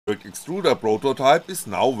extruder prototype is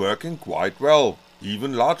now working quite well,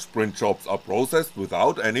 even large print jobs are processed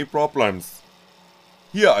without any problems.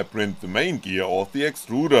 Here I print the main gear of the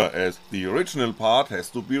extruder, as the original part has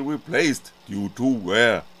to be replaced due to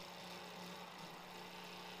wear.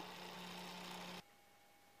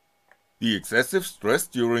 The excessive stress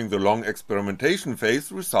during the long experimentation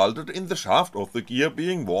phase resulted in the shaft of the gear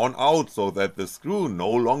being worn out so that the screw no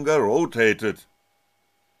longer rotated.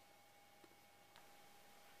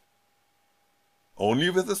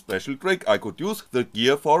 Only with a special trick I could use the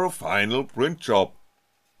gear for a final print job.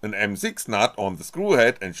 An M6 nut on the screw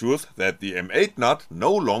head ensures that the M8 nut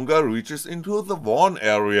no longer reaches into the worn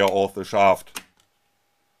area of the shaft.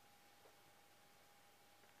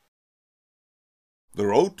 The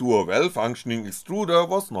road to a well-functioning extruder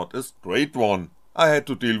was not a straight one. I had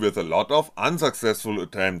to deal with a lot of unsuccessful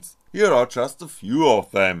attempts, here are just a few of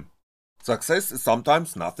them. Success is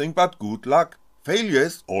sometimes nothing but good luck.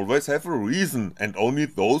 Failures always have a reason, and only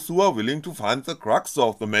those who are willing to find the crux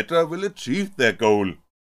of the matter will achieve their goal.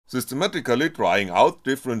 Systematically trying out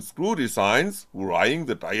different screw designs, varying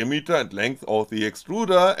the diameter and length of the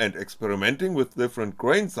extruder, and experimenting with different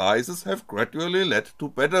grain sizes have gradually led to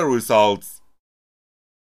better results.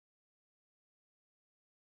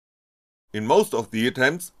 In most of the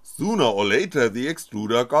attempts, sooner or later the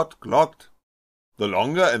extruder got clogged. The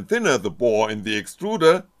longer and thinner the bore in the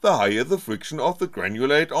extruder, the higher the friction of the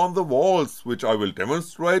granulate on the walls, which I will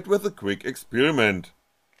demonstrate with a quick experiment.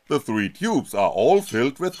 The 3 tubes are all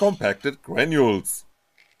filled with compacted granules.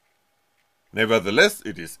 Nevertheless,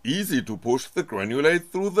 it is easy to push the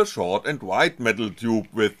granulate through the short and wide metal tube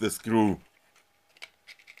with the screw.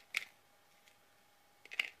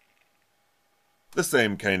 The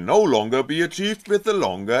same can no longer be achieved with the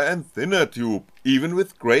longer and thinner tube, even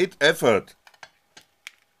with great effort.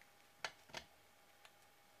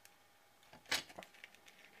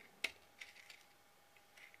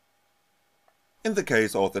 In the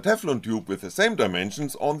case of the Teflon tube with the same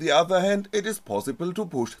dimensions, on the other hand, it is possible to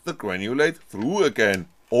push the granulate through again,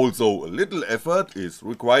 also a little effort is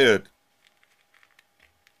required.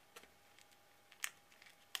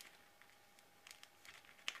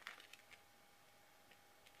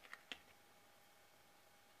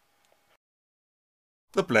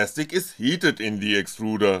 The plastic is heated in the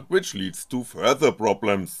extruder, which leads to further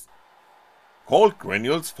problems. Cold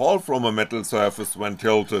granules fall from a metal surface when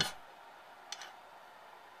tilted.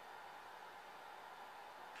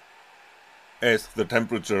 As the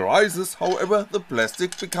temperature rises, however, the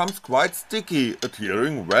plastic becomes quite sticky,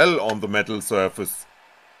 adhering well on the metal surface.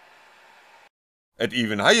 At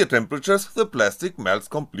even higher temperatures, the plastic melts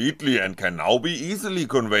completely and can now be easily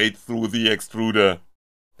conveyed through the extruder.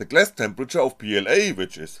 The glass temperature of PLA,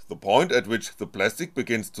 which is the point at which the plastic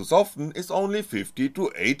begins to soften, is only 50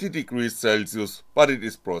 to 80 degrees Celsius, but it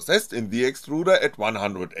is processed in the extruder at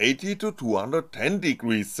 180 to 210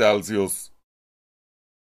 degrees Celsius.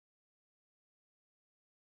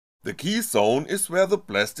 The key zone is where the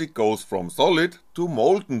plastic goes from solid to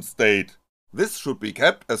molten state. This should be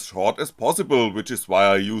kept as short as possible, which is why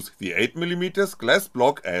I use the 8mm glass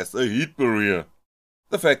block as a heat barrier.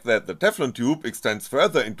 The fact that the Teflon tube extends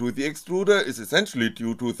further into the extruder is essentially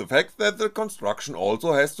due to the fact that the construction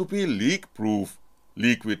also has to be leak-proof.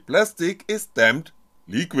 Liquid plastic is damped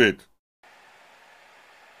liquid.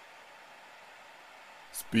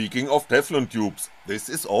 Speaking of Teflon tubes, this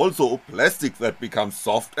is also a plastic that becomes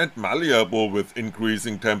soft and malleable with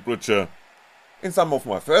increasing temperature. In some of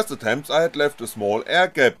my first attempts I had left a small air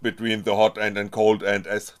gap between the hot end and cold end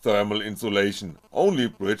as thermal insulation, only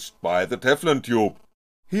bridged by the Teflon tube.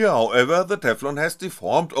 Here however the Teflon has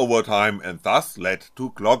deformed over time and thus led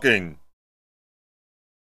to clogging.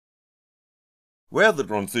 Where the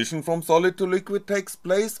transition from solid to liquid takes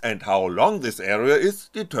place and how long this area is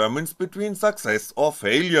determines between success or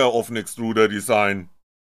failure of an extruder design.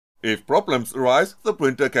 If problems arise, the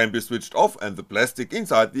printer can be switched off and the plastic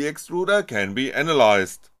inside the extruder can be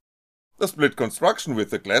analyzed. The split construction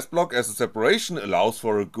with the glass block as a separation allows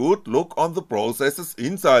for a good look on the processes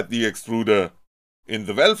inside the extruder. In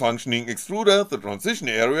the well-functioning extruder, the transition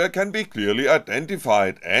area can be clearly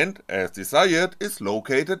identified and, as desired, is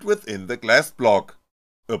located within the glass block.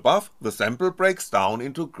 Above, the sample breaks down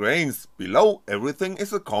into grains, below everything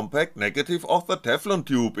is a compact negative of the Teflon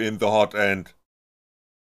tube in the hot end.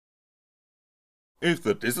 If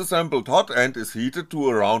the disassembled hot end is heated to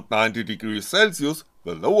around 90 degrees Celsius,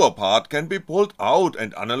 the lower part can be pulled out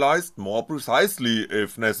and analyzed more precisely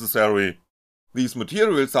if necessary. These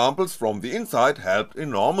material samples from the inside helped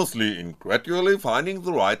enormously in gradually finding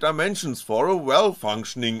the right dimensions for a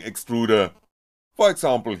well-functioning extruder. For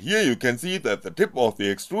example, here you can see that the tip of the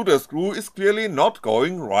extruder screw is clearly not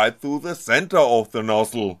going right through the center of the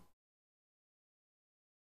nozzle.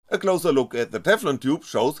 A closer look at the Teflon tube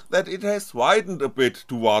shows that it has widened a bit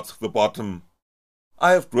towards the bottom.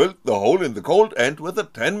 I have drilled the hole in the cold end with a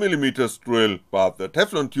 10mm drill, but the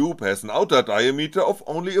Teflon tube has an outer diameter of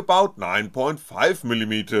only about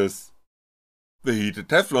 9.5mm. The heated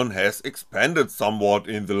Teflon has expanded somewhat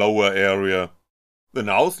in the lower area. The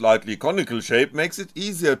now slightly conical shape makes it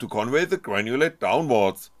easier to convey the granulate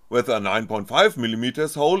downwards. Whether a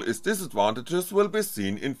 9.5mm hole is disadvantageous will be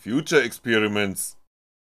seen in future experiments.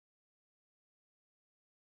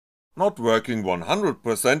 Not working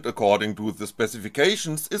 100% according to the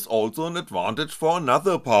specifications is also an advantage for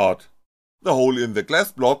another part. The hole in the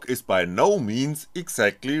glass block is by no means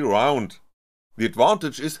exactly round. The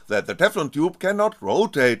advantage is that the Teflon tube cannot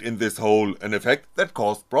rotate in this hole, an effect that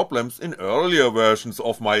caused problems in earlier versions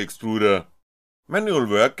of my extruder. Manual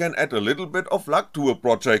work can add a little bit of luck to a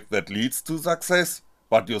project that leads to success,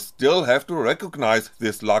 but you still have to recognize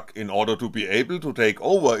this luck in order to be able to take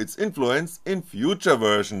over its influence in future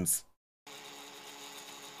versions.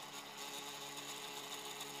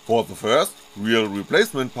 For the first, real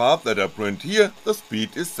replacement part that I print here, the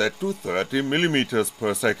speed is set to 30mm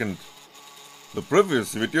per second. The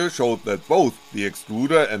previous video showed that both the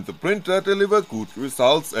extruder and the printer deliver good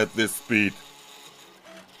results at this speed.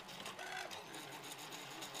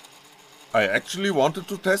 I actually wanted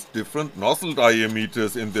to test different nozzle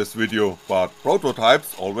diameters in this video, but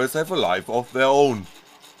prototypes always have a life of their own.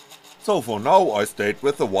 So for now I stayed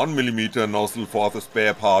with the 1mm nozzle for the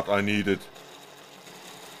spare part I needed.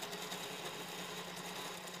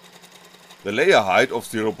 The layer height of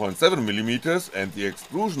 0.7mm and the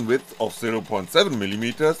extrusion width of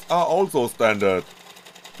 0.7mm are also standard.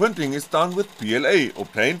 Printing is done with PLA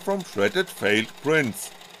obtained from shredded failed prints.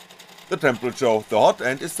 The temperature of the hot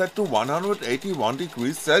end is set to 181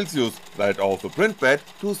 degrees Celsius, that of the print bed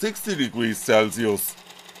to 60 degrees Celsius.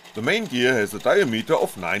 The main gear has a diameter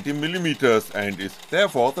of 90mm and is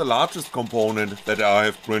therefore the largest component that I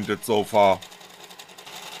have printed so far.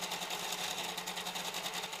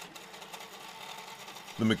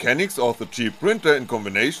 The mechanics of the cheap printer in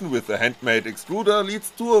combination with the handmade extruder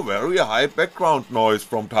leads to a very high background noise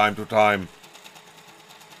from time to time.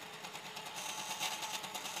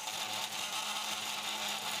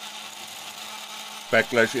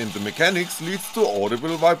 Backlash in the mechanics leads to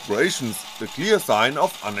audible vibrations, the clear sign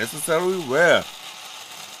of unnecessary wear.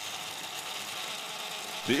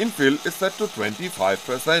 The infill is set to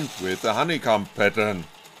 25% with a honeycomb pattern.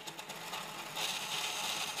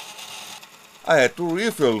 I had to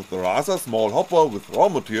refill the rather small hopper with raw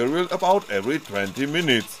material about every 20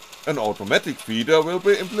 minutes. An automatic feeder will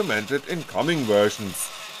be implemented in coming versions.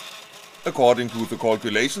 According to the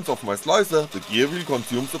calculations of my slicer, the gear wheel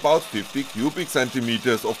consumes about 50 cubic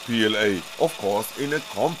centimeters of PLA, of course in a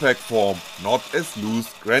compact form, not as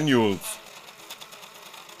loose granules.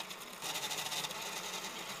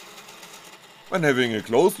 When having a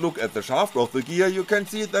close look at the shaft of the gear, you can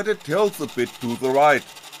see that it tilts a bit to the right.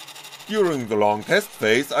 During the long test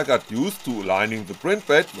phase I got used to aligning the print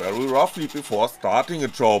bed very roughly before starting a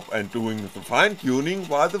job and doing the fine tuning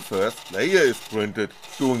while the first layer is printed,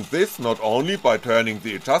 doing this not only by turning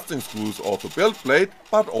the adjusting screws of the build plate,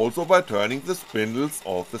 but also by turning the spindles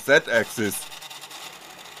of the Z-axis.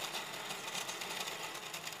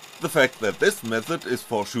 The fact that this method is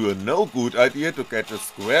for sure no good idea to get a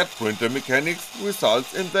squared printer mechanics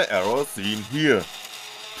results in the error seen here.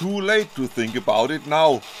 Too late to think about it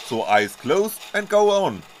now, so eyes closed and go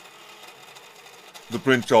on. The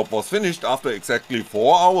print job was finished after exactly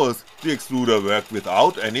 4 hours, the extruder worked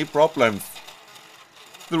without any problems.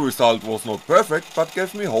 The result was not perfect, but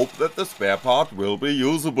gave me hope that the spare part will be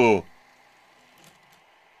usable.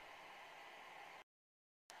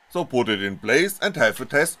 So put it in place and have a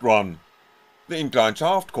test run. The inclined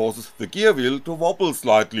shaft causes the gear wheel to wobble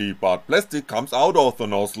slightly, but plastic comes out of the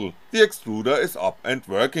nozzle, the extruder is up and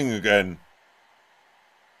working again.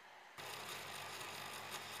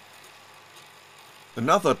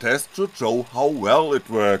 Another test should show how well it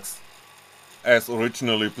works. As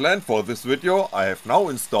originally planned for this video, I have now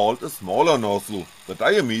installed a smaller nozzle, the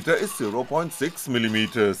diameter is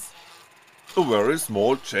 0.6mm. A very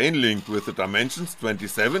small chain link with the dimensions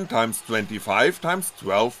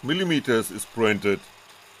 27x25x12mm is printed.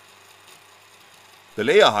 The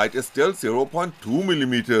layer height is still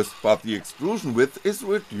 0.2mm, but the extrusion width is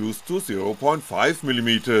reduced to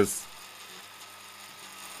 0.5mm.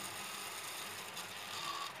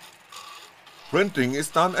 Printing is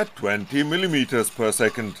done at 20mm per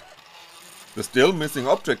second. The still missing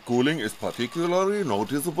object cooling is particularly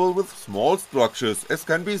noticeable with small structures, as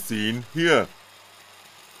can be seen here.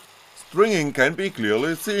 Stringing can be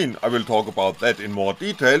clearly seen, I will talk about that in more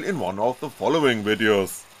detail in one of the following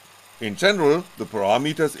videos. In general, the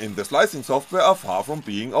parameters in the slicing software are far from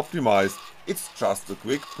being optimized, it's just a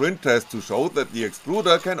quick print test to show that the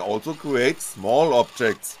extruder can also create small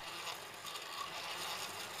objects.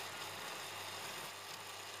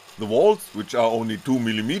 The walls, which are only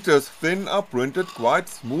 2mm thin, are printed quite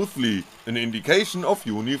smoothly, an indication of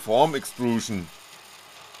uniform extrusion.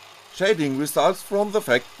 Shading results from the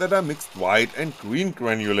fact that I mixed white and green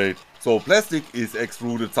granulate, so plastic is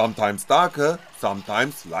extruded sometimes darker,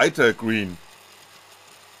 sometimes lighter green.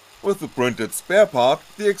 With the printed spare part,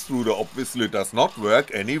 the extruder obviously does not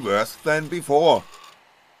work any worse than before.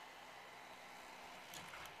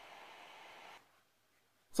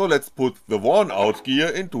 So let's put the worn out gear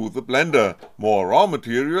into the blender, more raw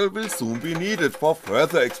material will soon be needed for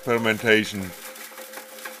further experimentation.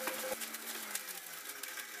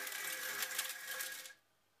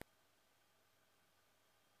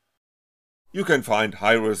 You can find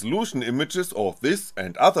high resolution images of this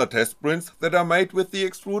and other test prints that are made with the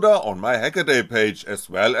extruder on my Hackaday page as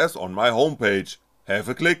well as on my homepage. Have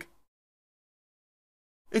a click!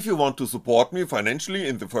 If you want to support me financially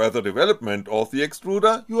in the further development of the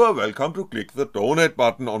extruder, you are welcome to click the donate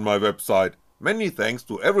button on my website. Many thanks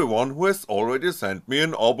to everyone who has already sent me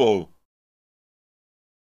an oboe.